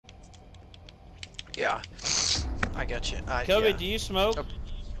Yeah, I got you. Kelby, yeah. do you smoke? Oh.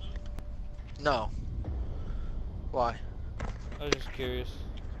 No. Why? I was just curious.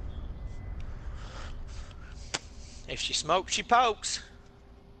 If she smokes, she pokes.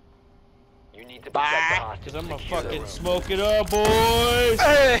 You need to Bye. protect the hostage. Cause I'm gonna Secure the fucking room. smoke it up, boys!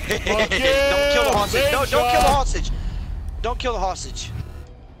 Hey! Fuck yeah! Don't kill the hostage. Big No, don't kill the shot. hostage. Don't kill the hostage.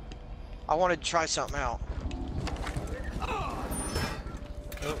 I want to try something out.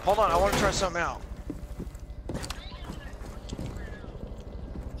 Hold on, I want to try something out.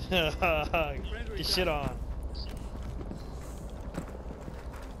 Get shit on.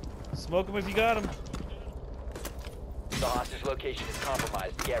 Smoke him if you got him. The hostage location is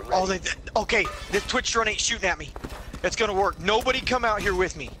compromised. Get ready. Oh, okay. This Twitch drone ain't shooting at me. It's gonna work. Nobody come out here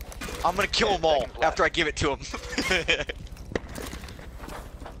with me. I'm gonna kill 10 them all seconds left. after I give it to them.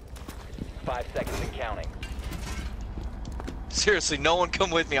 5 seconds and counting. Seriously, no one come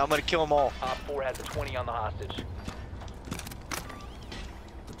with me. I'm gonna kill them all. Op 4 has a 20 on the hostage.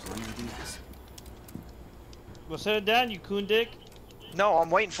 Well, set it down, you coon dick. No, I'm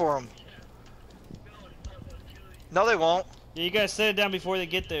waiting for them. No, they won't. Yeah, you guys set it down before they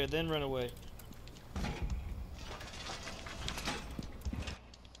get there, then run away.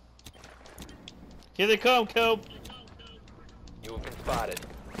 Here they come, Kelb. You have been spotted.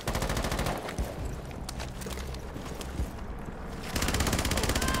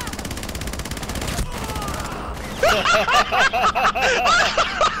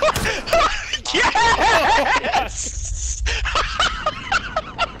 Yeah!